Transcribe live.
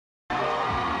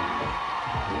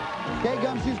Okay,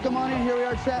 gumshoes, come on in. Here we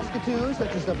are at Saskatoon.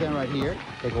 Set your stuff down right here.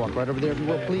 Take a walk right over there if you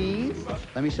will, please.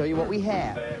 Let me show you what we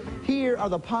have. Here are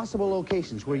the possible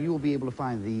locations where you will be able to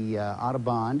find the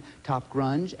Autobahn, top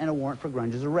grunge, and a warrant for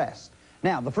grunge's arrest.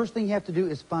 Now, the first thing you have to do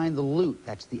is find the loot.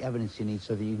 That's the evidence you need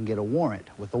so that you can get a warrant.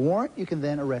 With the warrant, you can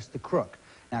then arrest the crook.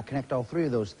 Now, connect all three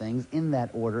of those things in that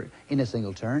order in a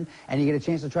single turn, and you get a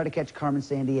chance to try to catch Carmen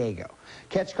Sandiego.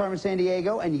 Catch Carmen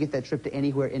Sandiego, and you get that trip to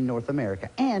anywhere in North America.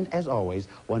 And, as always,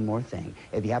 one more thing.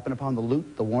 If you happen upon the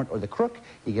loot, the warrant, or the crook,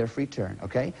 you get a free turn,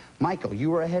 okay? Michael, you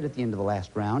were ahead at the end of the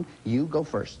last round. You go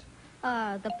first.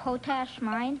 The potash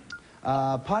mine.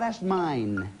 Potash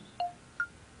mine.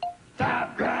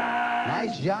 Top grunge!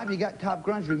 Nice job, you got top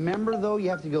grunge. Remember, though, you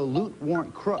have to go loot,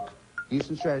 warrant, crook. Use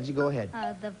some strategy, go ahead.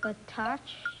 The batash.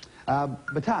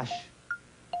 Batash.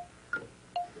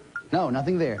 No,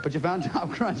 nothing there. But you found top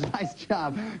grunge. Nice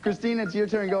job. Christina, it's your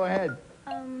turn. Go ahead.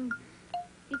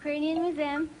 Ukrainian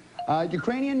museum.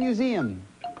 Ukrainian museum.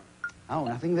 Oh,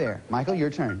 nothing there. Michael, your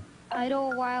turn.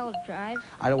 Idlewild Drive.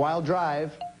 Idlewild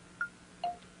Drive.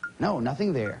 No,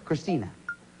 nothing there. Christina.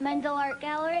 Mendel Art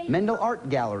Gallery. Mendel Art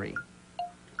Gallery.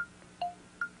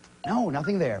 No,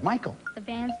 nothing there. Michael. The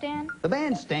bandstand. The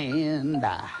bandstand.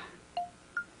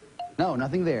 No,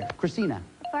 nothing there. Christina.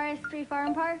 Forestry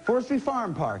Farm Park. Forestry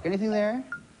Farm Park. Anything there?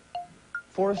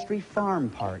 Forestry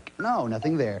Farm Park. No,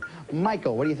 nothing there.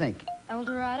 Michael, what do you think? El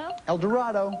Dorado. El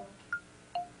Dorado.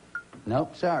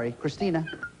 Nope, sorry. Christina.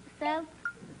 South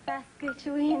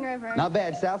Saskatchewan River. Not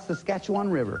bad. South Saskatchewan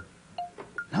River.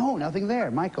 No, nothing there.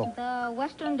 Michael. The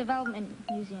Western Development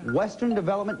Museum. Western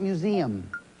Development Museum.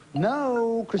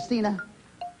 No, Christina.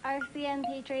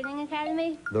 RCMP Training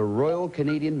Academy. The Royal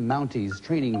Canadian Mounties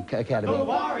Training Academy. The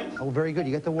warrant! Oh, very good.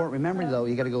 You got the warrant. Remember, though,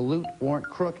 you got to go loot, warrant,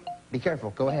 crook. Be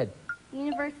careful. Go ahead.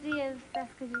 University of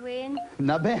Saskatchewan.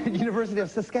 Not bad. University of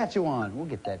Saskatchewan. We'll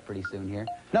get that pretty soon here.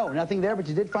 No, nothing there, but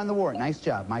you did find the warrant. Nice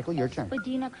job. Michael, your turn.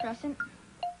 Spadina Crescent.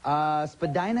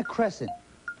 Spadina Crescent.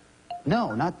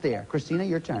 No, not there. Christina,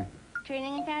 your turn.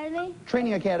 Training Academy.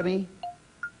 Training Academy.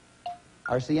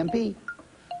 RCMP.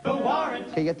 The warrant!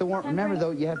 Okay, get the warrant. Remember, though,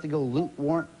 you have to go loot,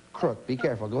 warrant, crook. Be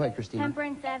careful. Go ahead, Christina.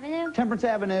 Temperance Avenue. Temperance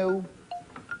Avenue.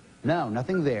 No,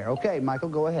 nothing there. Okay, Michael,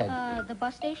 go ahead. The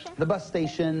bus station. The bus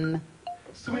station.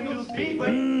 Swindle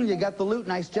Speedway! You got the loot.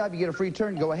 Nice job. You get a free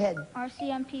turn. Go ahead.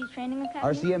 RCMP Training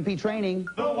Academy. RCMP Training.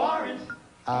 The warrant!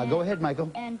 Go ahead, Michael.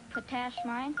 And Potash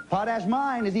Mine. Potash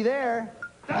Mine. Is he there?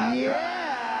 Yeah!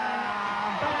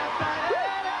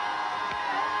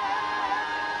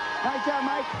 Nice job,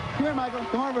 Mike. Come here, Michael.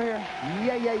 Come over here.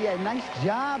 Yeah. Nice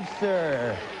job,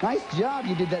 sir. Nice job.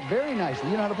 You did that very nicely.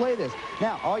 You know how to play this.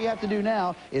 Now, all you have to do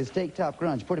now is take Top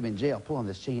Grunge, put him in jail, pull on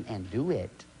this chain, and do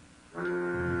it.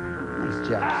 Nice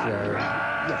job, sir.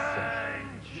 Yes,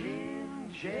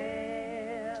 sir.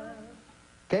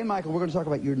 Okay, Michael, we're going to talk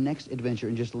about your next adventure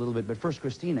in just a little bit. But first,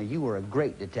 Christina, you were a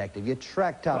great detective. You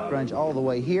tracked Top Grunge all the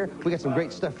way here. We got some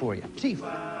great stuff for you. Chief.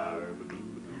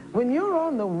 When you're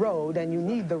on the road and you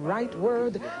need the right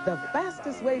word, the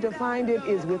fastest way to find it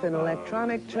is with an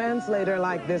electronic translator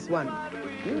like this one.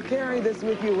 You carry this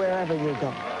with you wherever you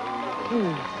go.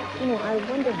 You know, I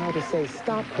wonder how to say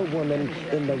stop the woman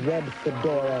in the red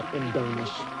fedora in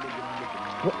Danish.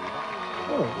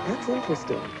 Oh, that's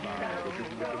interesting.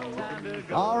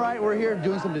 All right, we're here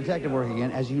doing some detective work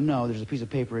again. As you know, there's a piece of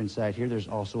paper inside here. There's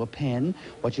also a pen.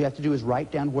 What you have to do is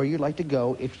write down where you'd like to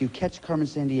go if you catch Carmen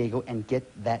Sandiego and get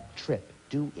that trip.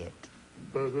 Do it.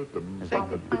 Where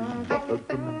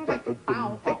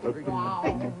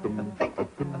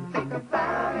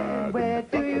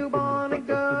do you want to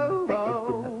go?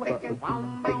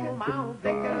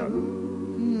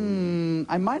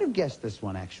 I might have guessed this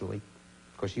one, actually.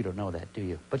 Of course, you don't know that, do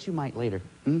you? But you might later.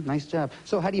 Nice job.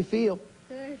 So, how do you feel?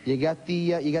 Good. You got the,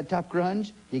 you got Top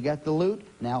Grunge, you got the loot.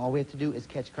 Now all we have to do is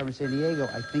catch Carmen Sandiego.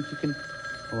 I think you can,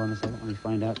 hold on a second, let me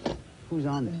find out who's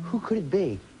on there. Who could it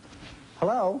be?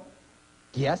 Hello?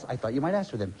 Yes, I thought you might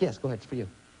ask for them. Yes, go ahead, it's for you.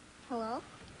 Hello?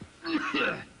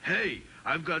 Hey,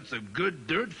 I've got some good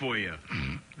dirt for you.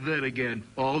 Then again,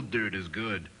 all dirt is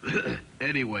good.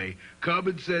 Anyway,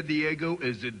 Carmen Sandiego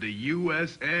is in the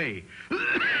USA.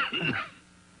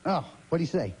 Oh, what do you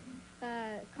say?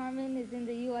 Carmen is in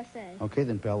the USA. Okay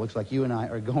then, pal, looks like you and I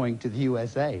are going to the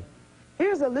USA.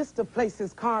 Here's a list of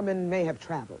places Carmen may have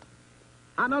traveled.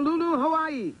 Honolulu,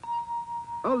 Hawaii.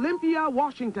 Olympia,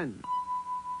 Washington.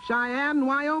 Cheyenne,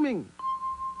 Wyoming.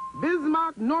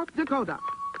 Bismarck, North Dakota.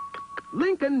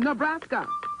 Lincoln, Nebraska.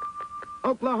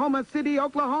 Oklahoma City,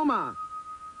 Oklahoma.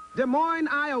 Des Moines,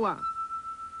 Iowa.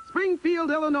 Springfield,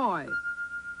 Illinois.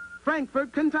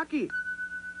 Frankfort, Kentucky.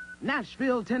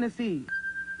 Nashville, Tennessee.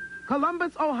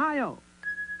 Columbus, Ohio.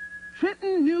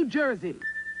 Trenton, New Jersey.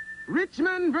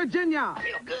 Richmond, Virginia. I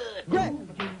feel good. Great.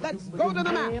 Let's go to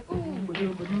the map.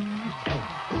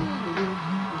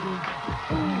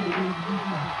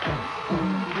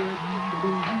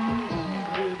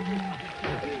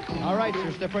 All right,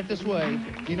 sir, step right this way.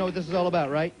 You know what this is all about,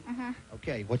 right? Uh-huh.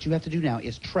 Okay, what you have to do now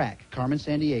is track Carmen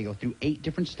Sandiego through 8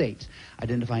 different states,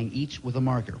 identifying each with a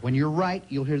marker. When you're right,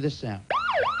 you'll hear this sound.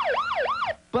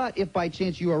 But if by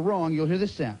chance you are wrong, you'll hear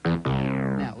this sound.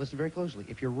 Now, listen very closely.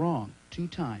 If you're wrong 2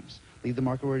 times, leave the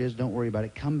marker where it is, don't worry about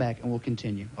it, come back and we'll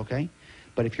continue, okay?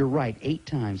 But if you're right 8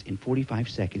 times in 45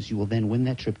 seconds, you will then win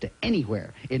that trip to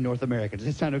anywhere in North America. Does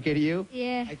that sound okay to you?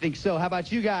 Yeah. I think so. How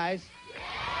about you guys?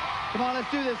 Come on, let's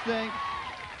do this thing.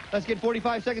 Let's get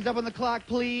 45 seconds up on the clock,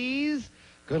 please.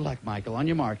 Good luck, Michael. On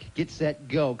your mark. Get set,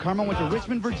 go. Carmen went to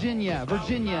Richmond, Virginia.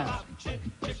 Virginia. You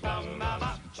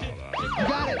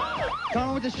got it.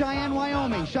 Carmen went to Cheyenne,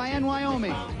 Wyoming. Cheyenne,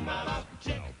 Wyoming.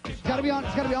 It's gotta be on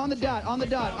the dot, on the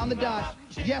dot, on the dot.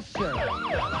 Yes, sir.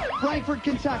 Frankfort,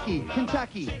 Kentucky.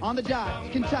 Kentucky. On the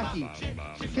dot. Kentucky.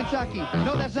 Kentucky.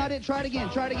 No, that's not it. Try it again.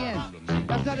 Try it again.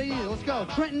 That's not it either. Let's go.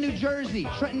 Trenton, New Jersey.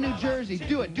 Trenton, New Jersey.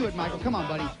 Do it. Do it, Michael. Come on,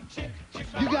 buddy.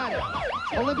 You got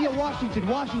it. Olympia, Washington.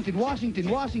 Washington. Washington.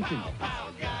 Washington.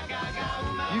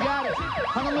 You got it.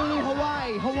 Honolulu,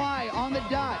 Hawaii. Hawaii. On the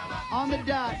dot. On the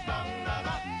dot.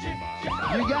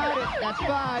 You got it. That's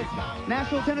 5.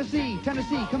 Nashville, Tennessee.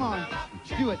 Tennessee. Come on.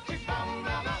 Do it.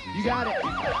 You got it.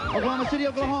 Oklahoma City,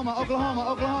 Oklahoma. Oklahoma.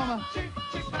 Oklahoma.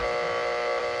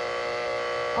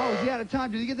 Oh, is he out of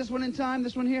time? Did he get this one in time?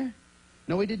 This one here?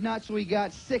 No, he did not, so he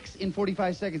got 6 in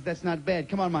 45 seconds. That's not bad.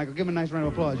 Come on, Michael. Give him a nice round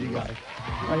of applause, you guys.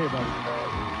 Right here, buddy.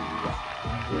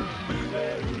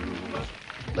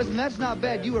 Listen, that's not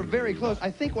bad. You were very close. I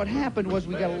think what happened was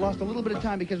we lost a little bit of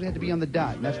time because we had to be on the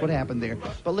dot, and that's what happened there.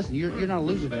 But listen, you're not a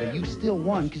loser today. You still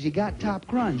won because you got top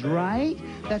crunch, right?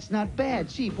 That's not bad.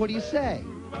 Chief, what do you say?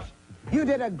 You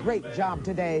did a great job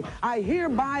today. I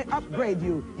hereby upgrade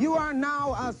you. You are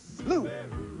now a sleuth.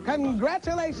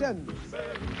 Congratulations.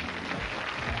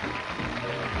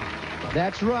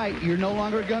 That's right. You're no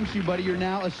longer a gumshoe, buddy. You're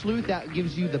now a sleuth. That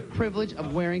gives you the privilege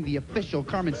of wearing the official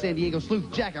Carmen Sandiego sleuth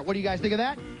jacket. What do you guys think of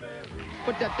that?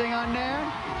 Put that thing on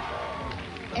there.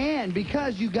 And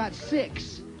because you got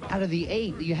 6 out of the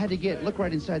 8 that you had to get, look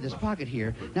right inside this pocket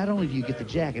here, not only do you get the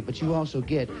jacket, but you also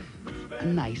get a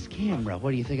nice camera.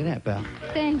 What do you think of that, pal?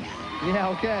 Thanks. Yeah,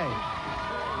 okay.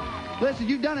 Listen,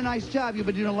 you've done a nice job. You've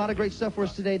been doing a lot of great stuff for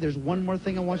us today. There's one more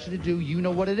thing I want you to do. You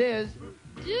know what it is.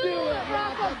 Do it,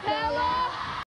 Rockefeller!